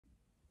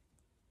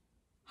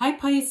Hi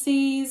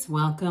Pisces,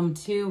 welcome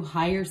to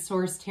Higher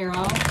Source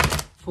Tarot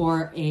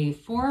for a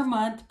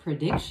 4-month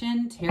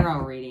prediction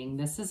tarot reading.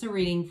 This is a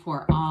reading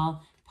for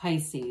all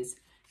Pisces,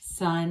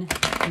 Sun,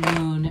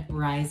 Moon,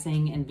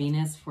 Rising, and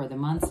Venus for the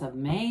months of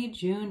May,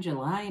 June,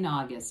 July, and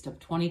August of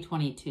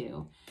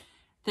 2022.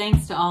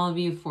 Thanks to all of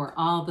you for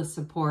all the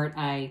support.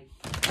 I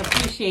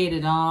appreciate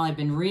it all. I've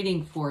been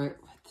reading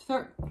for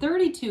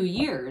 32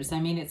 years.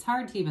 I mean, it's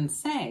hard to even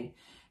say.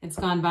 It's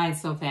gone by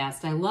so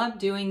fast. I love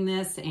doing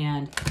this,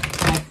 and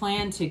I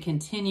plan to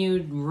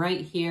continue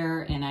right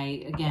here. And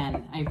I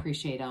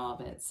appreciate all of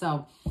it.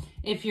 So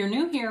if you're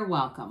new here,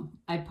 welcome.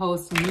 I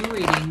post new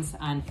readings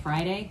on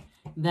Friday,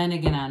 then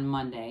again on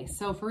Monday.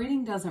 So if a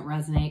reading doesn't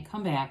resonate,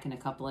 come back in a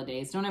couple of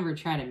days. Don't ever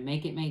try to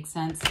make it make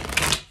sense.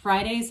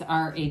 Fridays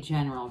are a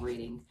general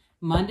reading.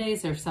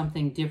 Mondays are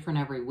something different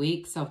every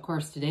week. So of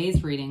course,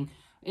 today's reading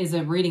is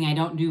a reading I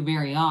don't do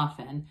very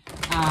often.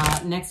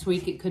 Next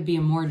week, it could be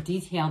a more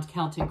detailed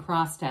Celtic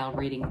cross style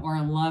reading or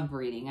a love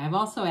reading. I've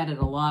also added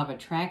a law of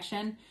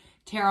attraction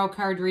tarot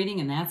card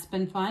reading, and that's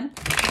been fun.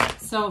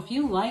 So if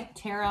you like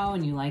tarot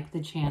and you like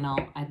the channel,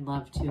 I'd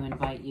love to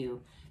invite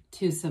you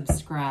to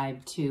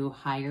subscribe to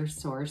Higher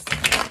Source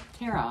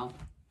Tarot.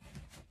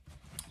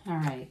 All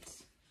right.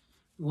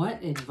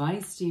 What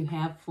advice do you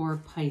have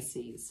for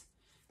Pisces?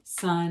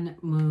 Sun,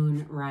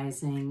 Moon,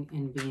 Rising,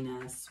 and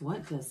Venus.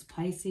 What does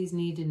Pisces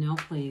need to know,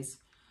 please,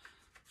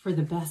 for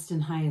the best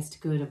and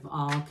highest good of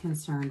all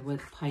concerned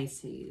with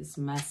Pisces?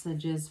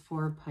 Messages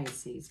for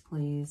Pisces,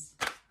 please.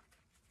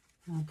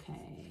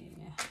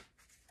 Okay.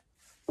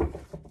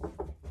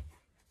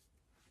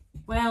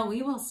 Well,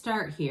 we will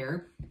start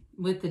here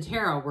with the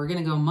tarot. We're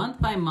going to go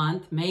month by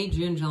month, May,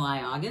 June,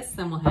 July, August.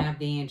 Then we'll have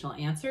the angel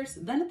answers.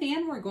 Then at the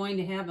end, we're going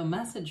to have a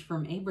message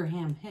from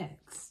Abraham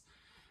Hicks.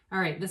 All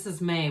right, this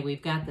is May.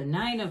 We've got the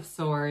Nine of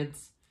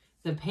Swords,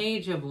 the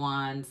Page of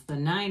Wands, the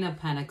Nine of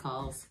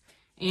Pentacles,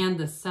 and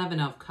the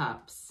Seven of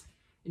Cups.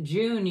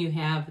 June, you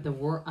have the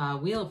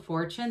Wheel of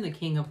Fortune, the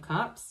King of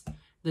Cups,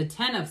 the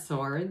Ten of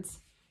Swords,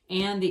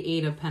 and the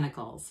Eight of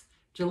Pentacles.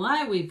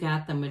 July, we've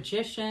got the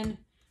Magician,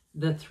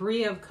 the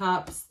Three of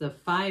Cups, the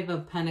Five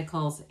of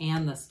Pentacles,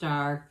 and the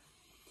Star.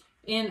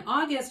 In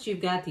August,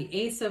 you've got the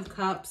Ace of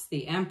Cups,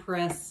 the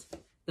Empress,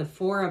 the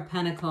Four of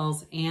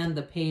Pentacles, and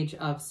the Page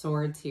of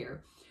Swords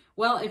here.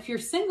 Well, if you're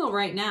single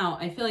right now,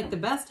 I feel like the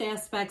best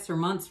aspects or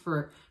months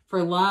for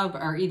love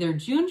are either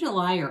June,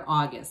 July, or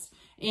August.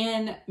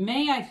 In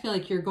May, I feel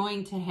like you're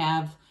going to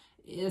have,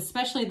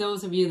 especially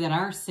those of you that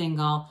are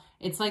single,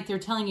 it's like they're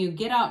telling you,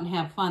 get out and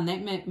have fun.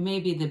 That may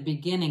be the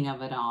beginning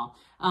of it all.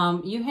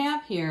 You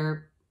have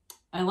here,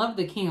 I love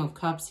the King of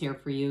Cups here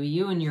for you,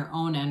 you and your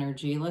own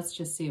energy. Let's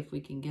just see if we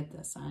can get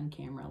this on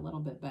camera a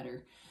little bit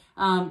better.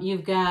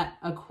 You've got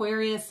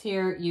Aquarius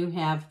here. You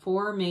have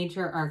 4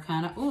 major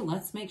arcana. Oh,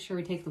 let's make sure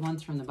we take the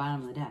ones from the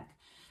bottom of the deck.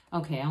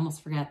 Okay, I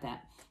almost forgot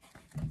that.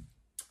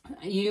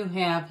 You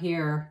have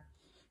here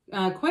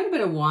quite a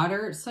bit of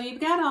water. So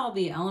you've got all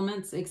the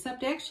elements,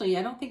 except actually,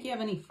 I don't think you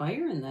have any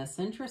fire in this.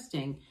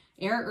 Interesting.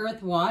 Air,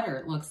 earth, water,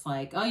 it looks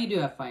like. Oh, you do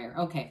have fire.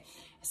 Okay.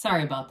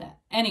 Sorry about that.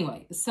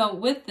 Anyway, so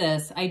with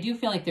this, I do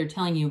feel like they're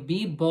telling you,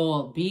 be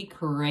bold, be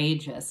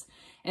courageous.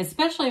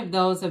 Especially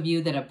those of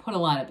you that have put a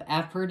lot of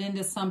effort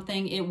into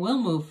something, it will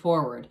move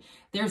forward.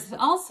 There's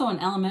also an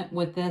element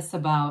with this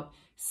about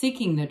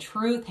seeking the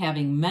truth,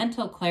 having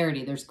mental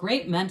clarity. There's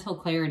great mental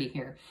clarity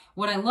here.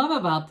 What I love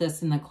about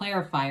this in the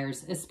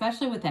clarifiers,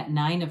 especially with that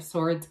Nine of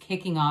Swords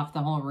kicking off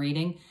the whole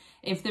reading,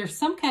 if there's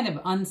some kind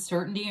of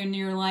uncertainty in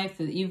your life,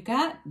 that you've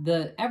got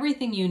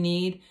everything you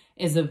need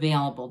is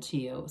available to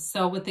you.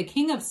 So with the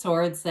King of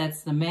Swords,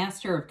 that's the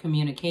master of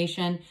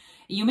communication.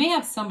 You may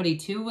have somebody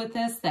too with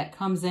this that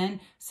comes in,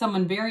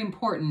 someone very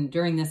important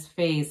during this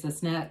phase,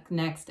 this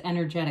next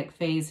energetic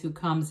phase who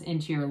comes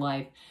into your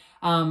life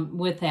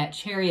with that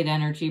Chariot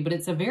energy, but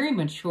it's a very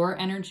mature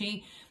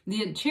energy.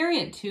 The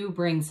Chariot too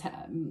brings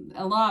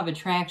a law of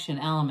attraction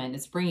element.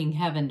 It's bringing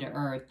heaven to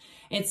earth.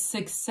 It's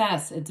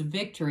success, it's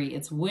victory,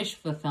 it's wish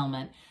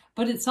fulfillment,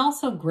 but it's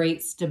also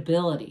great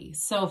stability.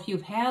 So if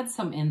you've had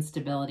some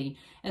instability,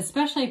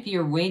 especially if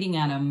you're waiting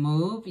on a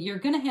move, you're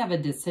going to have a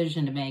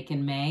decision to make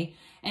in May.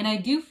 And I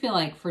do feel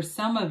like for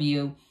some of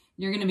you,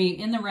 you're going to be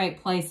in the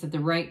right place at the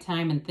right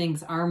time and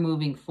things are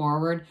moving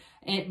forward.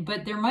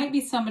 But there might be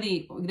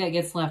somebody that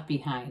gets left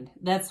behind.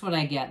 That's what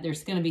I get.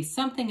 There's going to be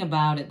something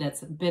about it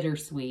that's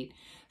bittersweet.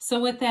 So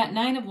with that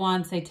Nine of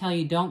Wands, they tell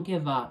you don't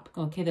give up.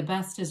 Okay, the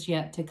best is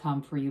yet to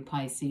come for you,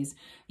 Pisces.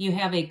 You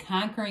have a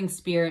conquering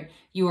spirit.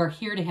 You are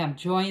here to have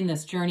joy in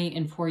this journey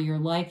and for your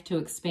life to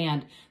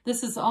expand.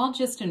 This is all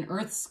just an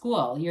earth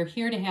school. You're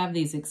here to have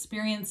these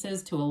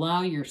experiences to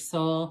allow your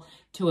soul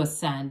to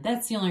ascend.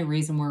 That's the only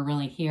reason we're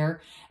really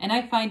here. And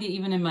I find it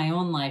even in my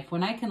own life,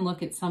 when I can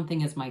look at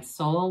something as my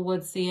soul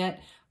would see it,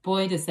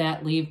 boy, does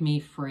that leave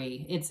me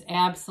free. It's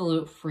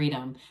absolute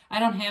freedom. I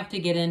don't have to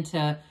get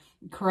into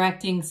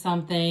correcting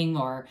something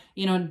or,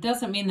 it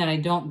doesn't mean that I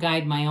don't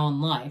guide my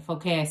own life.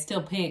 Okay, I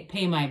still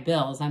pay my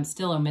bills. I'm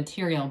still a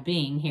material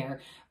being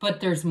here, but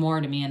there's more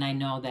to me and I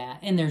know that.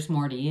 And there's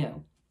more to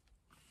you.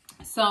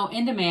 So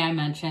into May, I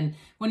mentioned,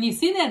 when you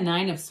see that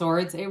Nine of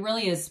Swords, it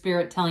really is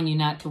Spirit telling you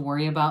not to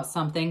worry about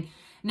something.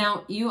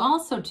 Now, you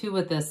also, too,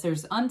 with this,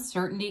 there's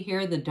uncertainty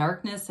here. The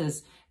darkness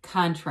is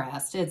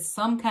contrast. It's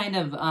some kind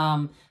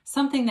of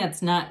something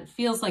that's not,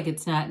 feels like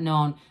it's not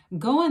known.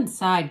 Go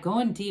inside, go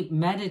in deep,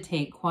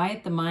 meditate,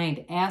 quiet the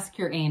mind, ask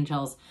your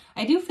angels.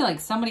 I do feel like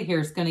somebody here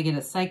is going to get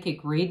a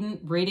psychic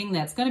reading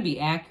that's going to be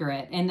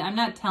accurate. And I'm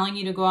not telling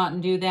you to go out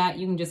and do that.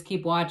 You can just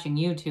keep watching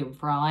YouTube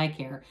for all I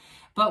care.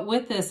 But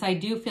with this, I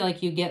do feel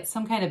like you get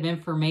some kind of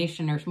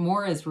information or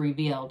more is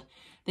revealed.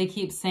 They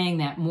keep saying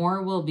that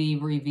more will be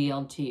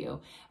revealed to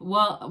you.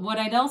 Well, what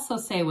I'd also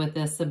say with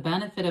this, the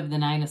benefit of the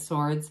Nine of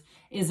Swords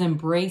is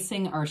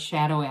embracing our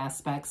shadow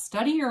aspects.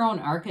 Study your own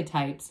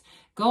archetypes.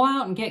 Go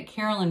out and get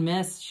Carolyn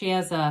Myss. She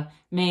has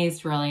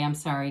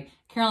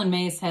Carolyn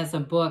Myss has a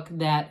book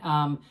that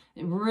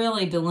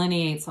really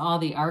delineates all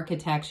the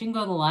archetypes. You can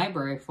go to the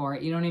library for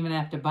it. You don't even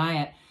have to buy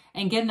it.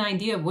 And get an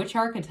idea of which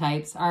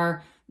archetypes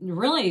are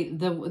really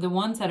the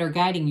ones that are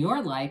guiding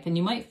your life. And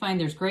you might find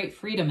there's great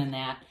freedom in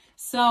that.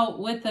 So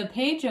with the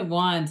Page of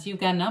Wands, you've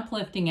got an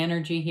uplifting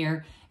energy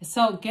here.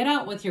 So get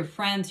out with your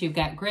friends. You've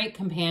got great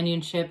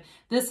companionship.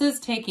 This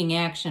is taking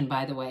action,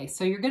 by the way.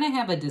 So you're going to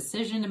have a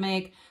decision to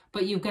make,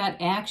 but you've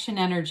got action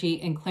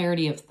energy and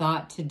clarity of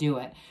thought to do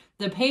it.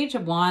 The Page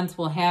of Wands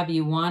will have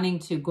you wanting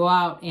to go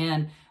out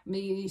and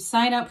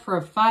sign up for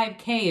a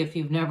 5K if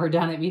you've never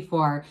done it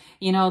before.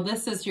 You know,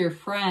 this is your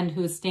friend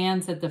who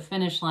stands at the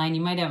finish line.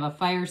 You might have a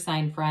fire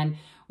sign friend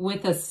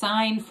with a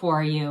sign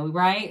for you,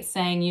 right?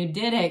 Saying you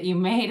did it, you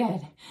made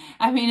it.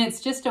 I mean,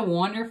 it's just a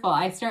wonderful,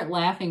 I start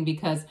laughing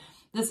because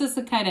this is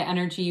the kind of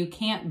energy you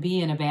can't be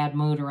in a bad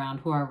mood around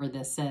whoever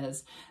this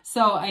is.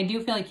 So I do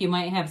feel like you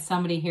might have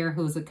somebody here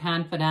who's a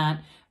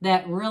confidant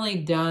that really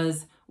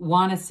does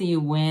want to see you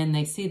win.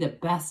 They see the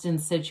best in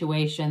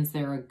situations.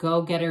 They're a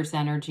go-getter's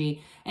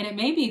energy. And it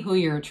may be who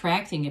you're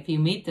attracting if you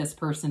meet this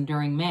person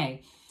during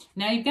May.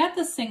 Now, you've got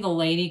the single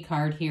lady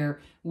card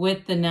here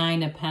with the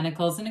Nine of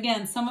Pentacles. And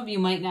again, some of you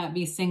might not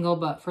be single,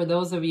 but for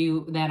those of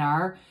you that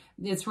are,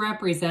 it's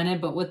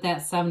represented. But with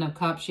that Seven of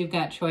Cups, you've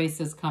got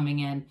choices coming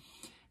in.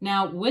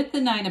 Now, with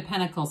the Nine of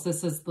Pentacles,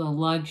 this is the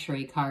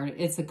luxury card.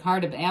 It's a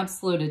card of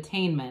absolute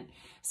attainment.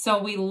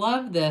 So we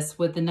love this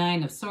with the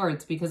Nine of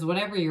Swords because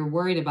whatever you're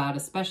worried about,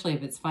 especially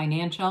if it's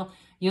financial,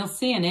 you'll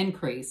see an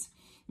increase.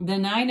 The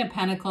Nine of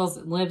Pentacles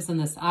lives in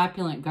this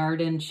opulent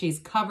garden. She's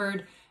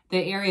covered, the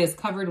area is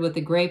covered with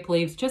the grape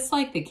leaves, just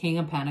like the King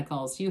of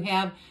Pentacles. You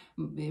have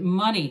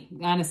money,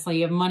 honestly,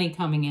 you have money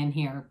coming in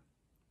here.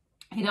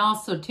 And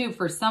also, too,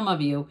 for some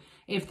of you,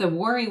 if the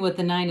worry with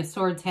the Nine of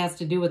Swords has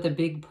to do with a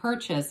big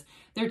purchase,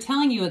 they're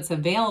telling you it's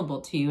available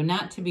to you,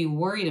 not to be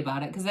worried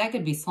about it, because that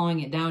could be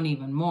slowing it down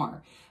even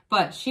more.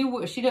 But she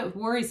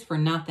worries for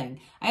nothing.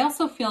 I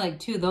also feel like,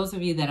 too, those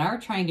of you that are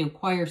trying to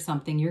acquire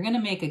something, you're going to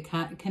make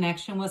a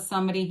connection with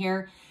somebody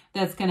here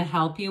that's going to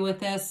help you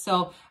with this.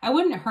 So I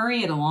wouldn't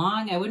hurry it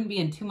along. I wouldn't be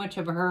in too much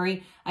of a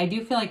hurry. I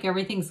do feel like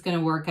everything's going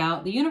to work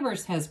out. The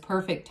universe has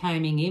perfect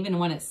timing, even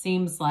when it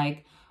seems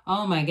like,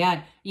 oh my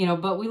God, you know,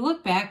 but we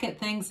look back at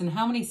things and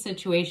how many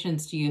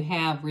situations do you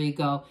have where you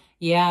go,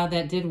 yeah,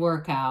 that did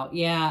work out.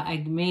 Yeah,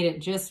 I made it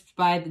just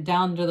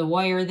down to the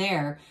wire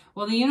there.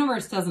 Well, the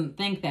universe doesn't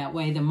think that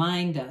way. The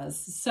mind does.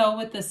 So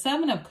with the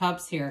Seven of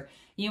Cups here,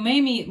 you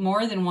may meet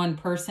more than one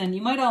person.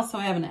 You might also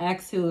have an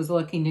ex who is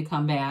looking to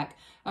come back,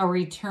 a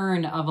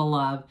return of a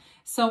love.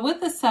 So with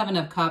the Seven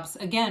of Cups,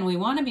 again, we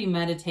want to be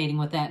meditating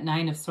with that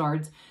Nine of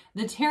Swords.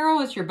 The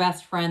tarot is your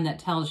best friend that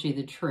tells you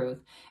the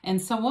truth.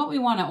 And so what we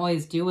want to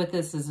always do with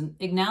this is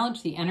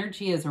acknowledge the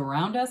energy is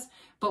around us,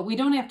 but we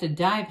don't have to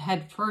dive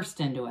head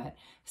first into it.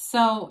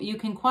 So you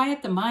can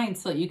quiet the mind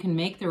so that you can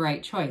make the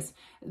right choice.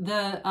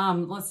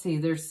 Let's see,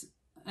 there's,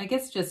 I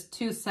guess, just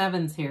two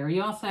sevens here.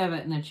 You also have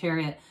it in the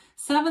Chariot.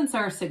 Sevens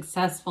are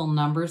successful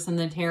numbers in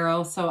the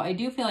tarot, so I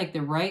do feel like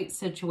the right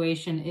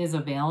situation is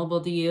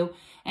available to you.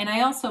 And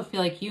I also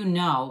feel like you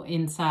know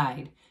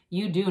inside.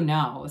 You do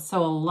know.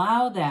 So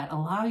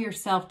allow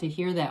yourself to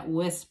hear that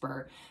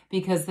whisper,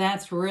 because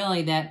that's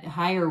really that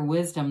higher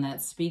wisdom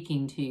that's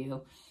speaking to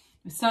you.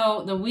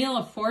 So the Wheel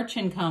of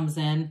Fortune comes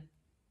in.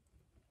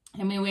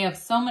 I mean, we have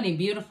so many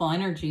beautiful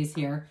energies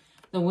here.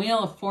 The Wheel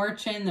of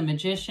Fortune, the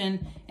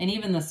Magician, and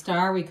even the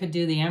Star. We could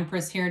do the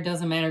Empress here. It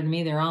doesn't matter to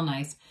me. They're all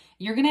nice.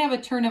 You're going to have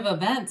a turn of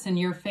events in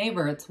your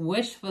favor. It's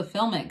wish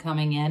fulfillment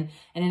coming in,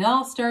 and it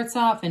all starts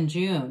off in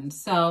June.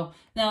 So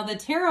now the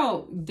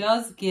tarot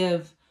does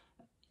give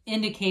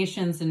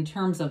indications in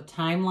terms of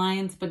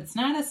timelines, but it's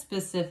not as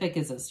specific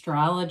as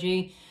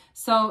astrology.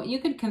 So you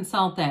could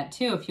consult that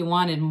too if you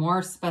wanted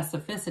more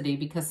specificity,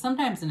 because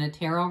sometimes in a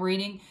tarot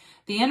reading,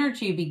 the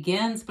energy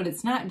begins, but it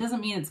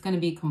doesn't mean it's going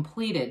to be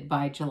completed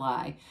by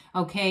July.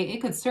 Okay, it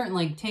could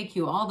certainly take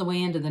you all the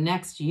way into the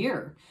next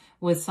year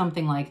with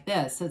something like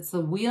this. It's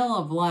the wheel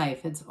of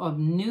life. It's a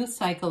new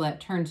cycle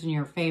that turns in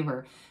your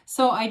favor.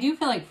 So I do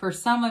feel like for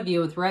some of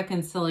you with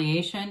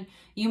reconciliation,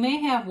 you may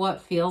have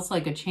what feels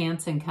like a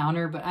chance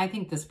encounter, but I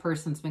think this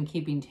person's been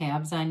keeping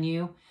tabs on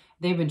you.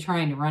 They've been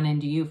trying to run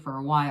into you for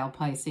a while,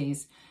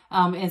 Pisces.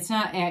 It's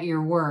not at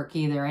your work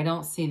either. I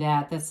don't see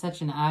that. That's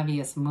such an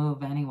obvious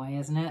move anyway,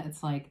 isn't it?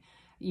 It's like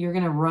you're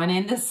going to run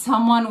into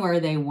someone where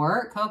they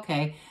work.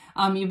 Okay.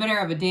 You better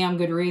have a damn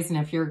good reason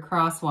if you're a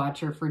cross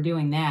watcher for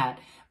doing that.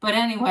 But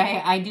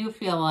anyway, I do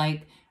feel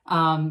like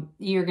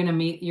you're gonna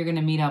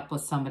meet up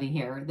with somebody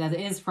here that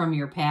is from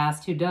your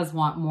past who does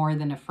want more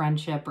than a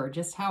friendship or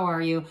just how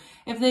are you.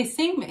 If they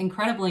seem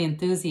incredibly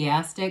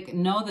enthusiastic,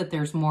 know that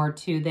there's more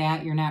to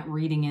that. You're not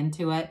reading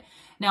into it.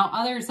 Now,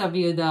 others of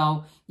you,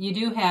 though, you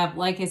do have,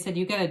 like I said,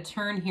 you got a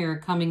turn here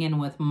coming in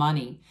with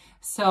money.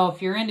 So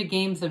if you're into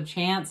games of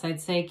chance, I'd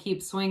say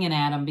keep swinging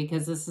at them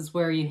because this is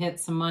where you hit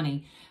some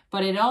money.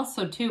 But it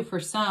also, too, for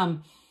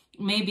some,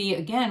 maybe,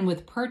 again,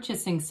 with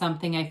purchasing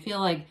something, I feel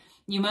like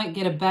you might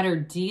get a better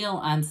deal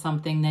on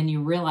something than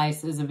you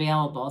realize is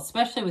available,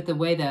 especially with the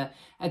way the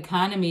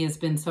economy has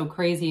been so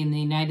crazy in the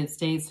United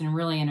States and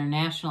really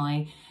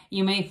internationally.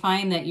 You may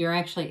find that you're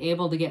actually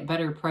able to get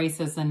better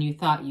prices than you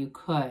thought you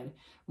could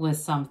with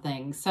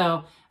something.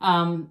 So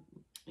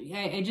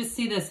I just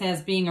see this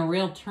as being a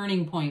real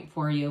turning point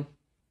for you.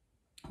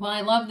 Well,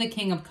 I love the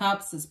King of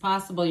Cups. It's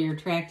possible you're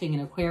attracting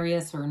an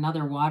Aquarius or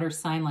another water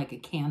sign like a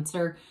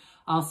Cancer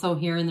also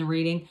here in the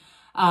reading.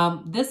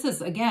 This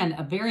is, again,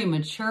 a very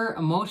mature,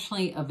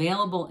 emotionally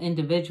available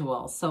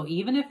individual. So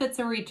even if it's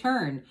a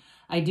return,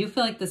 I do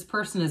feel like this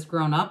person has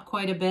grown up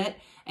quite a bit.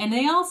 And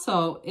they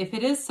also, if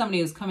it is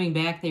somebody who's coming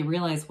back, they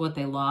realize what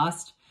they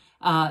lost.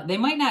 They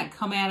might not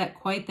come at it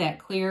quite that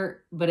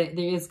clear, but it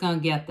is going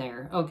to get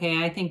there.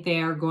 Okay, I think they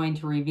are going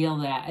to reveal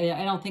that.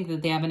 I don't think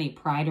that they have any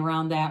pride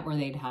around that where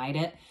they'd hide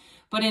it.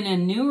 But in a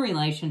new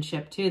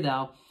relationship too,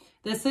 though,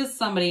 this is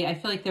somebody, I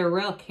feel like they're a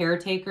real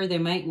caretaker. They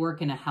might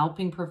work in a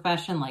helping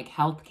profession like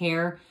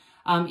healthcare.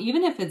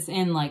 Even if it's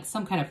in like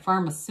some kind of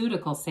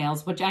pharmaceutical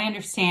sales, which I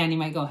understand, you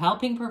might go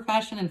helping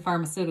profession and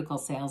pharmaceutical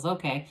sales.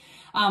 Okay.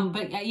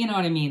 But you know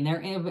what I mean?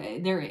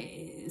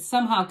 They're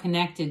somehow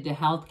connected to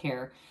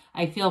healthcare,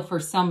 I feel, for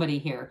somebody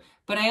here.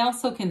 But I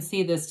also can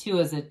see this too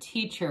as a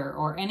teacher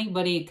or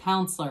anybody,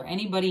 counselor,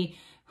 anybody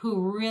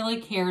who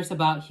really cares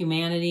about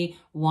humanity,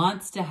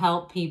 wants to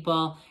help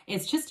people.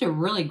 It's just a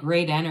really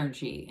great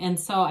energy. And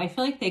so I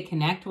feel like they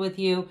connect with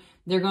you.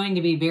 They're going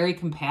to be very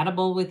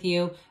compatible with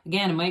you.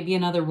 Again, it might be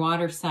another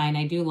water sign.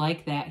 I do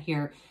like that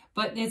here.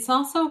 But it's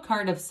also a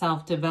card of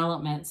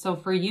self-development. So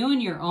for you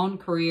in your own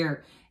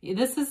career,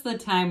 this is the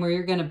time where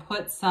you're going to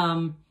put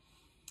some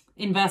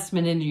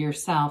investment into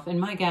yourself.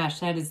 And my gosh,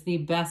 that is the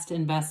best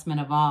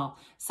investment of all.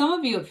 Some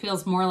of you, it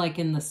feels more like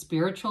in the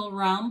spiritual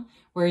realm,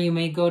 where you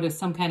may go to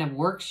some kind of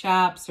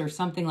workshops or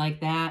something like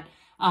that.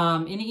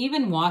 And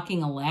even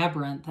walking a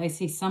labyrinth, I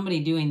see somebody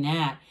doing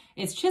that.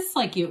 It's just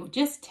like you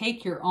just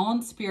take your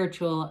own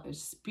spiritual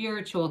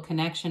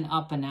connection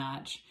up a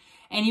notch.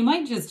 And you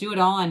might just do it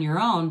all on your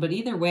own, but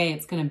either way,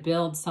 it's going to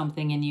build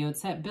something in you.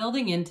 It's that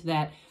building into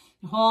that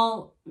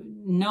whole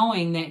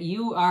knowing that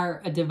you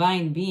are a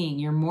divine being.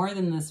 You're more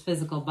than this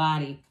physical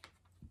body.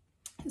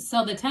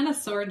 So the Ten of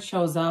Swords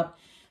shows up.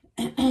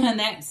 And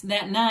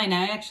that 9,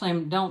 I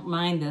actually don't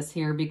mind this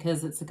here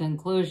because it's a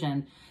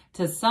conclusion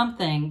to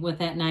something with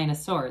that 9 of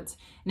Swords.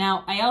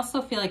 Now, I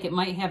also feel like it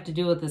might have to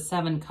do with the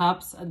 7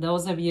 Cups.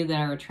 Those of you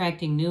that are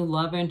attracting new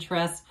love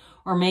interests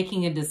or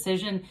making a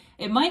decision,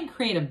 it might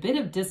create a bit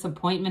of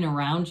disappointment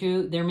around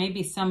you. There may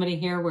be somebody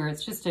here where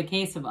it's just a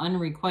case of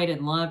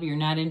unrequited love. You're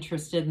not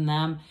interested in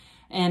them,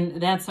 and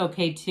that's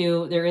okay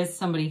too. There is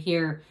somebody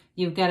here.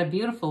 You've got a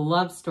beautiful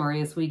love story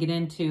as we get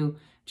into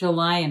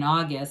July and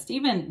August.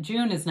 Even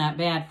June is not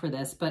bad for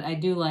this, but I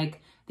do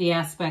like the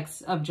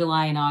aspects of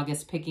July and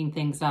August picking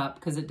things up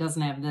because it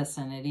doesn't have this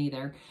in it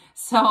either.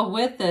 So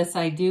with this,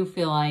 I do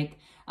feel like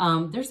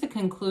there's a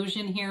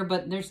conclusion here,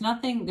 but there's no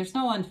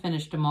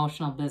unfinished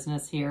emotional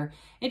business here.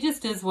 It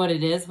just is what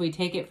it is. We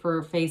take it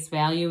for face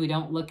value. We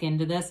don't look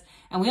into this,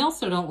 and we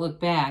also don't look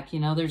back. You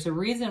know, there's a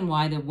reason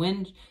why the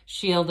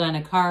windshield on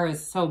a car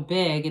is so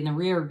big and the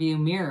rear view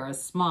mirror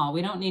is small.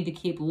 We don't need to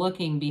keep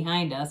looking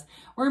behind us.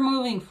 We're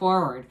moving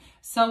forward.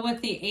 So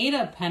with the 8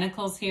 of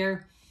Pentacles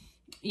here,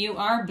 you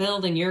are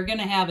building. You're going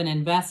to have an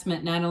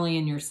investment not only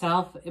in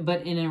yourself,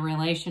 but in a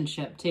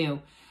relationship too.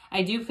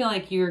 I do feel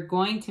like you're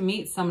going to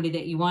meet somebody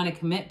that you want to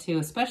commit to,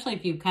 especially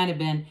if you've kind of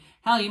been,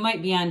 hell, you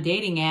might be on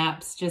dating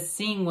apps, just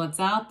seeing what's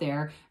out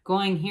there,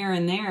 going here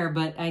and there,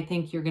 but I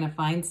think you're going to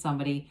find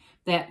somebody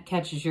that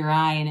catches your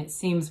eye and it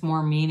seems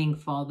more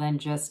meaningful than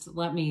just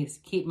let me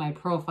keep my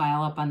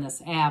profile up on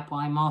this app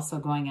while I'm also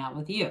going out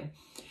with you.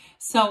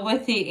 So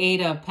with the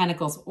 8 of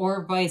Pentacles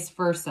or vice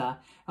versa,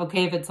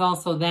 okay, if it's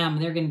also them,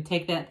 they're going to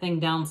take that thing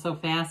down so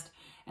fast.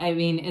 I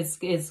mean,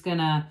 it's going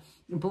to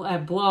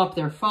blow up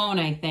their phone,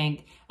 I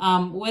think.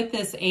 With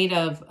this 8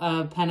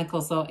 of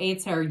Pentacles, so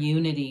 8s are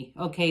unity.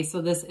 Okay,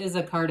 so this is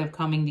a card of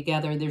coming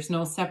together. There's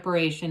no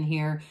separation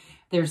here.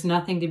 There's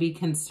nothing to be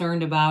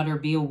concerned about or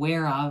be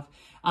aware of.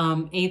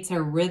 8s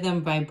are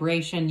rhythm,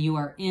 vibration. You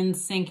are in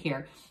sync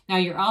here. Now,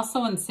 you're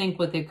also in sync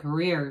with a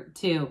career,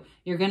 too.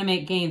 You're going to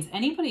make gains.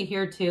 Anybody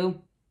here,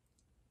 too,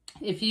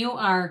 if you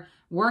are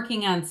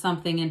working on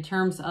something in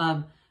terms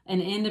of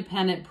an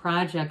independent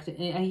project.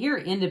 I hear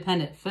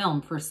independent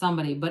film for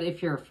somebody, but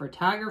if you're a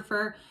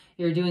photographer,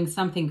 you're doing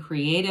something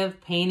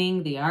creative,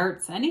 painting, the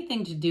arts,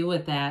 anything to do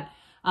with that,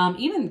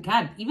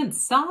 even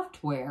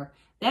software,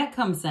 that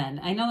comes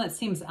in. I know that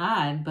seems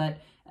odd, but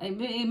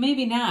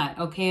maybe not,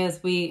 okay,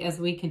 as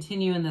we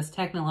continue in this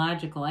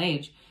technological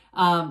age.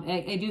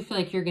 I do feel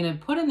like you're going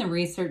to put in the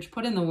research,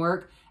 put in the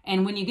work,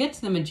 and when you get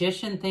to the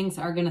Magician, things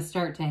are going to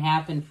start to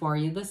happen for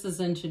you. This is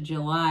into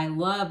July.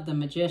 Love the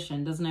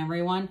Magician, doesn't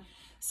everyone?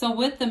 So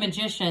with the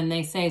Magician,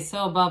 they say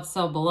so above,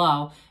 so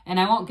below. And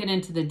I won't get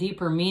into the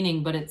deeper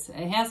meaning, but it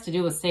has to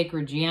do with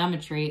sacred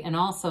geometry, and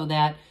also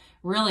that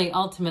really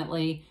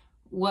ultimately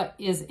what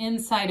is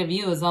inside of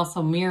you is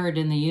also mirrored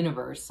in the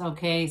universe,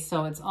 okay?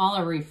 So it's all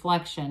a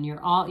reflection.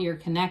 You're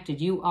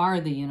connected. You are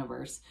the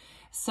universe.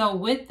 So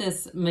with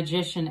this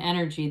Magician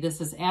energy,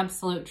 this is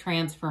absolute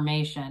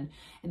transformation.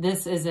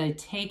 This is a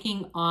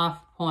taking off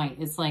point.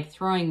 It's like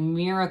throwing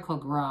Miracle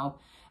Grow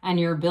on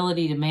your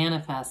ability to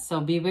manifest. So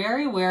be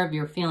very aware of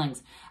your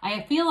feelings.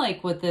 I feel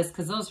like with this,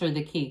 because those are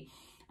the key,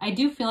 I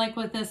do feel like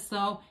with this,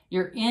 though,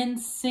 you're in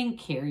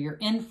sync here. You're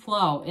in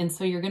flow. And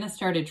so you're going to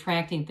start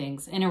attracting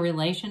things. In a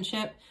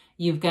relationship,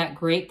 you've got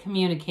great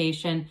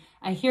communication.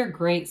 I hear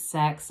great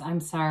sex.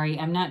 I'm sorry.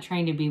 I'm not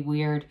trying to be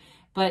weird,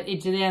 but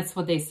that's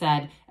what they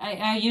said.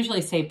 I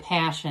usually say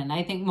passion.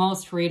 I think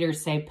most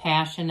readers say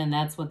passion, and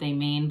that's what they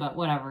mean, but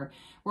whatever.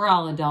 We're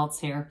all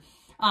adults here.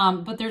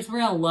 But there's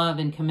real love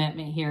and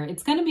commitment here.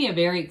 It's going to be a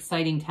very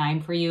exciting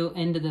time for you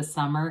into the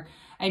summer.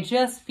 I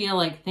just feel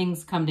like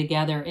things come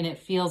together and it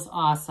feels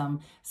awesome.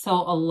 So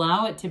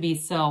allow it to be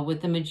so.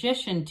 With the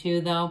Magician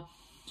too, though,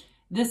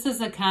 this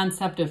is a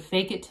concept of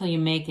fake it till you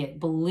make it.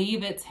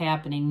 Believe it's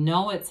happening,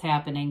 know it's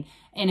happening,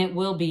 and it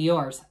will be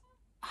yours.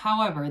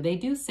 However, they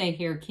do say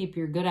here, keep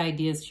your good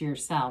ideas to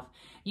yourself.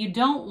 You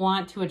don't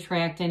want to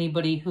attract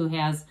anybody who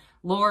has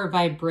lower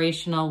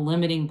vibrational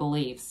limiting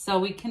beliefs. So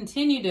we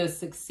continue to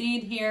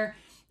succeed here.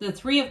 The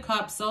Three of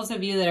Cups, those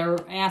of you that are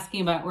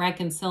asking about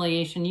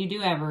reconciliation, you do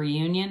have a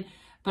reunion.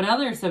 But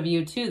others of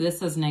you too,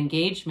 this is an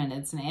engagement.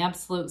 It's an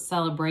absolute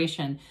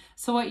celebration.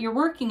 So what you're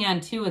working on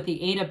too with the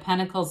Eight of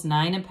Pentacles,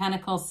 Nine of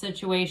Pentacles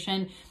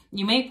situation,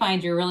 you may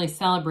find you're really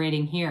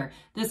celebrating here.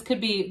 This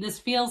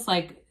feels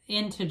like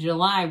into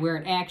July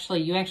where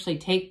you actually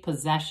take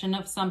possession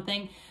of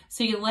something.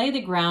 So you lay the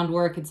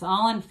groundwork. It's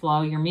all in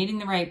flow. You're meeting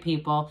the right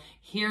people.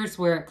 Here's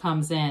where it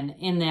comes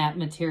in that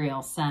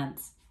material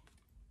sense.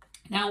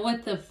 Now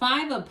with the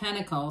Five of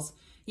Pentacles,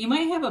 you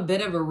might have a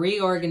bit of a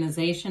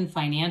reorganization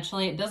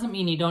financially. It doesn't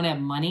mean you don't have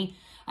money.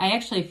 I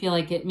actually feel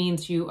like it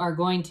means you are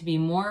going to be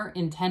more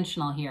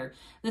intentional here.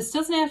 This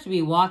doesn't have to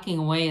be walking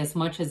away as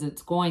much as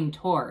it's going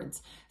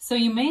towards. So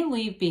you may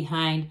leave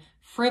behind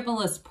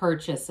frivolous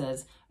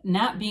purchases,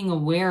 not being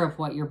aware of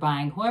what you're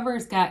buying.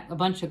 Whoever's got a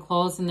bunch of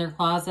clothes in their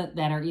closet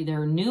that are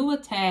either new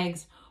with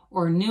tags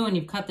or new and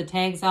you've cut the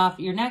tags off,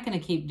 you're not going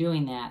to keep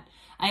doing that.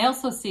 I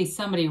also see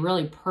somebody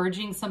really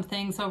purging some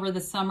things over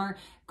the summer,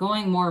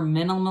 going more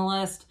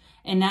minimalist,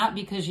 and not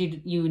because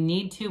you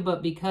need to,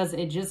 but because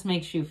it just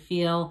makes you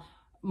feel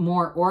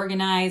more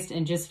organized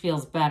and just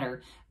feels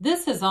better.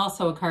 This is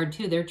also a card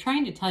too. They're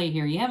trying to tell you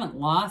here, you haven't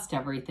lost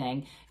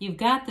everything. You've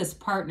got this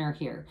partner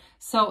here.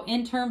 So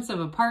in terms of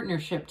a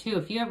partnership too,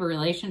 if you have a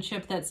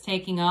relationship that's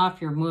taking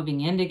off, you're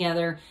moving in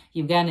together,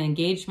 you've got an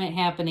engagement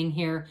happening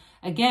here.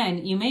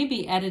 Again, you may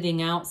be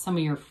editing out some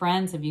of your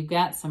friends if you've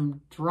got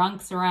some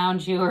drunks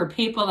around you or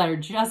people that are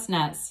just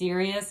not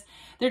serious.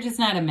 They're just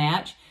not a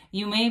match.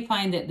 You may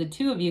find that the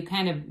two of you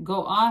kind of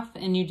go off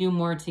and you do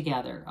more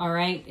together, all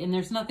right? And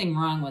there's nothing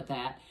wrong with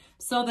that.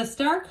 So the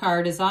Star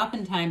card is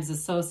oftentimes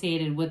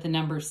associated with the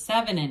numbers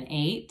 7 and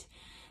 8.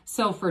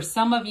 So for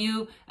some of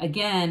you,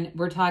 again,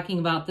 we're talking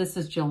about this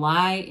is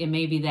July. It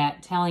may be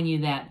that telling you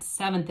that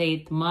 7th,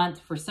 8th month.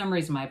 For some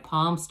reason, my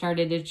palm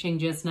started itching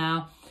just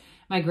now.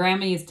 My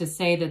grandma used to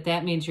say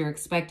that means you're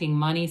expecting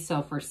money.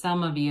 So for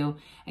some of you,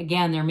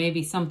 again, there may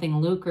be something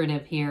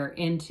lucrative here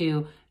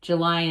into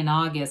July and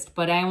August.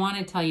 But I want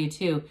to tell you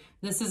too,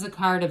 this is a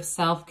card of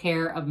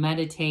self-care, of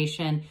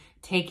meditation,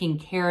 taking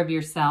care of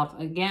yourself.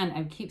 Again,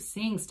 I keep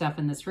seeing stuff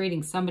in this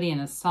reading, somebody in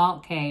a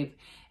salt cave.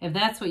 If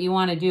that's what you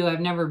want to do, I've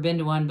never been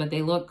to one, but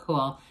they look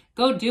cool.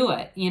 Go do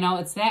it. You know,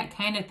 it's that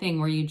kind of thing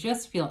where you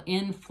just feel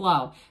in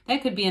flow.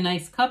 That could be a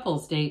nice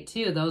couples date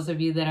too, those of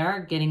you that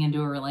are getting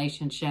into a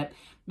relationship.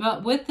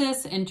 But with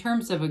this, in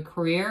terms of a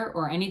career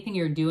or anything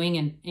you're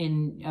doing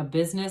in a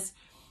business,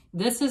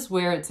 this is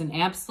where it's an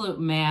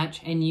absolute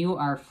match and you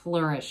are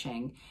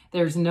flourishing.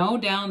 There's no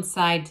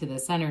downside to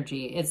this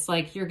energy. It's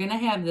like you're going to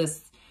have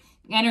this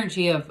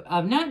energy of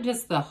not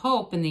just the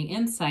hope and the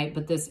insight,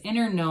 but this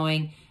inner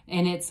knowing.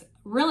 And it's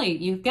really,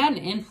 you've got an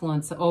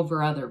influence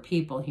over other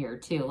people here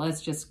too.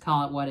 Let's just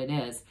call it what it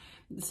is.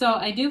 So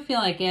I do feel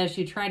like as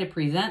you try to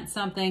present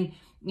something,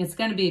 it's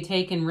going to be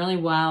taken really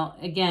well.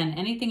 Again,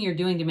 anything you're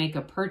doing to make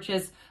a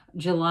purchase,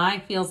 July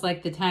feels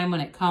like the time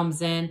when it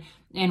comes in.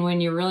 And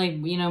when you're really,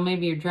 you know,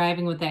 maybe you're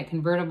driving with that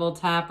convertible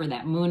top or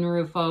that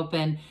moonroof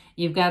open,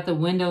 you've got the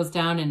windows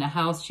down in a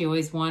house you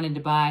always wanted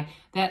to buy,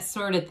 that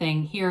sort of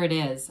thing. Here it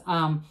is.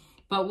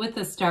 But with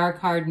the Star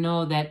card,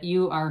 know that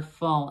you are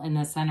full in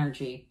this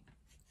energy.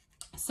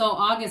 So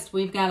August,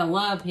 we've got a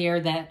love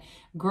here that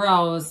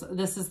grows.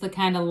 This is the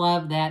kind of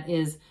love that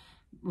is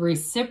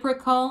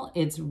reciprocal,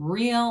 it's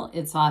real,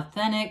 it's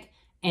authentic,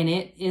 and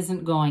it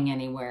isn't going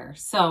anywhere.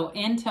 So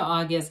into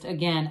August,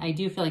 again, I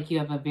do feel like you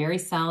have a very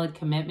solid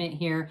commitment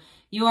here.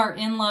 You are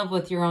in love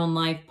with your own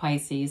life,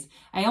 Pisces.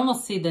 I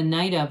almost see the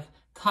Knight of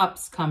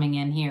Cups coming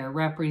in here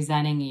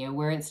representing you,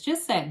 where it's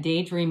just that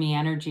daydreamy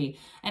energy.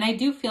 And I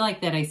do feel like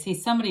that I see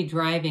somebody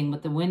driving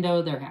with the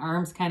window, their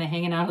arms kind of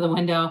hanging out of the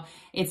window.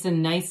 It's a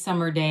nice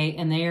summer day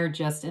and they are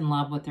just in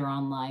love with their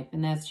own life,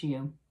 and that's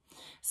you.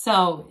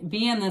 So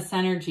be in this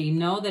energy.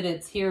 Know that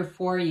it's here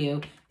for you,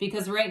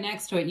 because right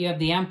next to it you have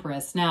the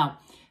Empress. Now,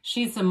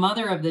 she's the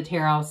mother of the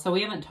tarot, so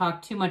we haven't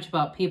talked too much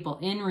about people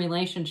in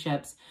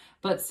relationships,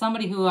 but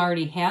somebody who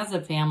already has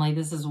a family,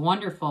 this is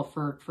wonderful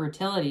for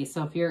fertility.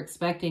 So if you're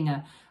expecting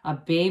a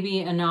baby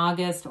in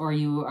August, or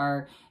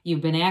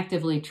you've been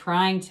actively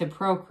trying to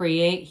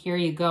procreate, here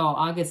you go.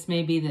 August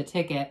may be the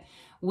ticket.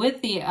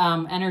 With the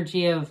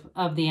energy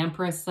of the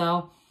Empress,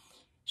 though,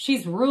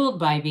 she's ruled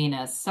by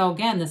Venus. So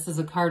again, this is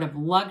a card of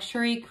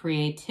luxury,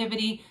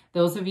 creativity.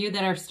 Those of you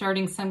that are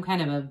starting some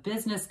kind of a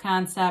business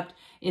concept,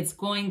 it's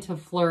going to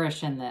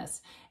flourish in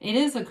this. It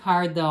is a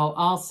card, though,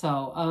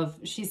 also of,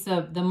 she's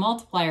the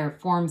multiplier of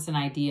forms and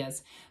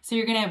ideas. So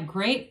you're going to have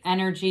great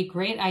energy,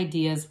 great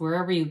ideas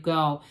wherever you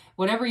go,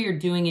 whatever you're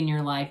doing in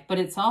your life, but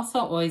it's also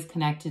always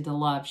connected to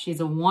love.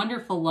 She's a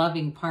wonderful,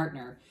 loving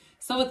partner.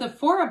 So with the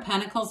Four of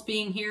Pentacles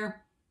being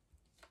here,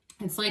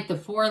 it's like the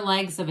four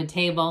legs of a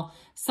table.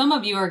 Some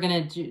of you are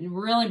going to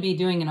really be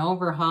doing an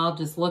overhaul,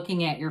 just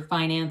looking at your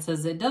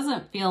finances. It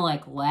doesn't feel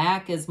like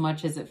lack as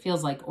much as it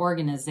feels like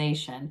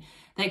organization.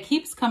 That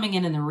keeps coming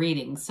in the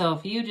reading. So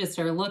if you just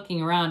are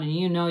looking around and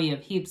you know you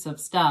have heaps of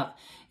stuff,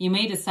 you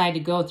may decide to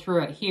go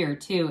through it here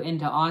too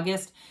into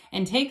August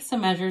and take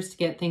some measures to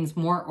get things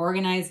more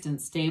organized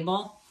and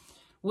stable.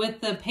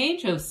 With the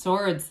Page of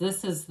Swords,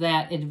 this is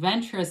that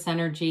adventurous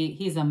energy.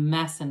 He's a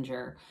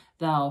messenger,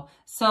 though.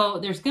 So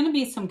there's going to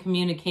be some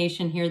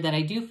communication here that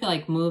I do feel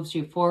like moves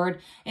you forward.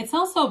 It's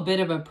also a bit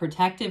of a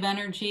protective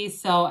energy.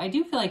 So I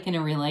do feel like in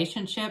a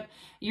relationship,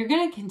 you're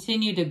going to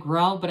continue to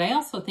grow, but I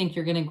also think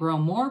you're going to grow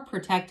more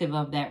protective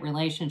of that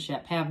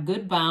relationship, have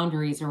good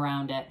boundaries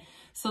around it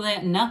so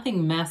that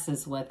nothing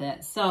messes with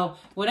it. So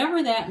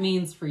whatever that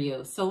means for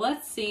you. So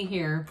let's see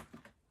here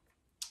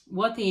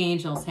what the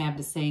angels have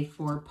to say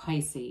for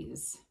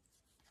Pisces.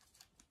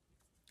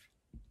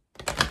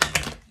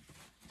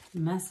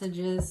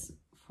 Messages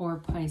for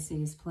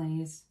Pisces,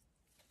 please.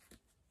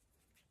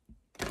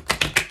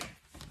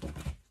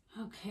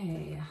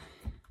 Okay.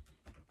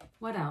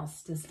 What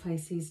else does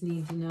Pisces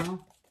need to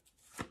know?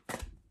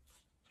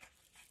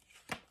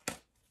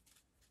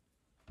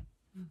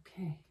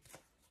 Okay.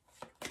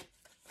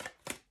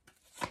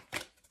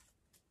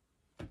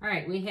 All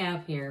right, we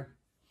have here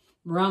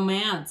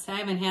romance. I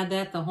haven't had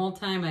that the whole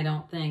time, I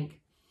don't think.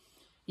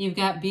 You've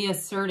got be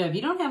assertive.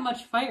 You don't have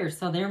much fire,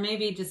 so there may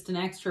be just an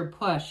extra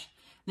push.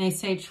 And they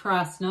say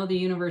trust. Know the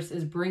universe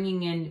is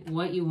bringing in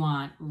what you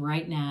want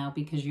right now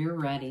because you're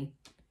ready.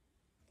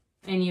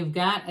 And you've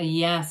got a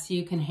yes.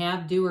 You can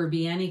have, do, or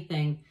be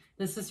anything.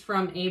 This is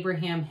from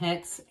Abraham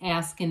Hicks.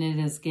 Ask and it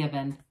is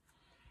given.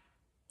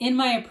 In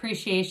my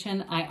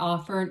appreciation, I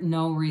offer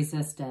no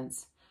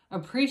resistance.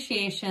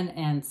 Appreciation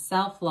and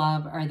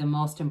self-love are the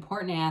most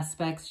important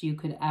aspects you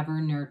could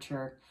ever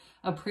nurture.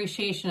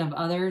 Appreciation of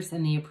others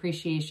and the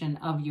appreciation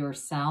of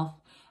yourself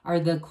are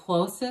the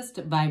closest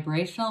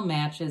vibrational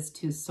matches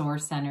to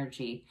source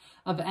energy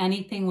of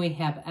anything we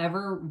have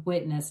ever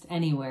witnessed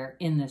anywhere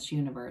in this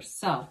universe.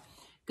 So,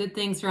 good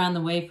things are on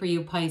the way for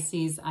you,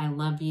 Pisces. I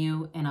love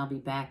you, and I'll be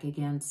back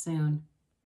again soon.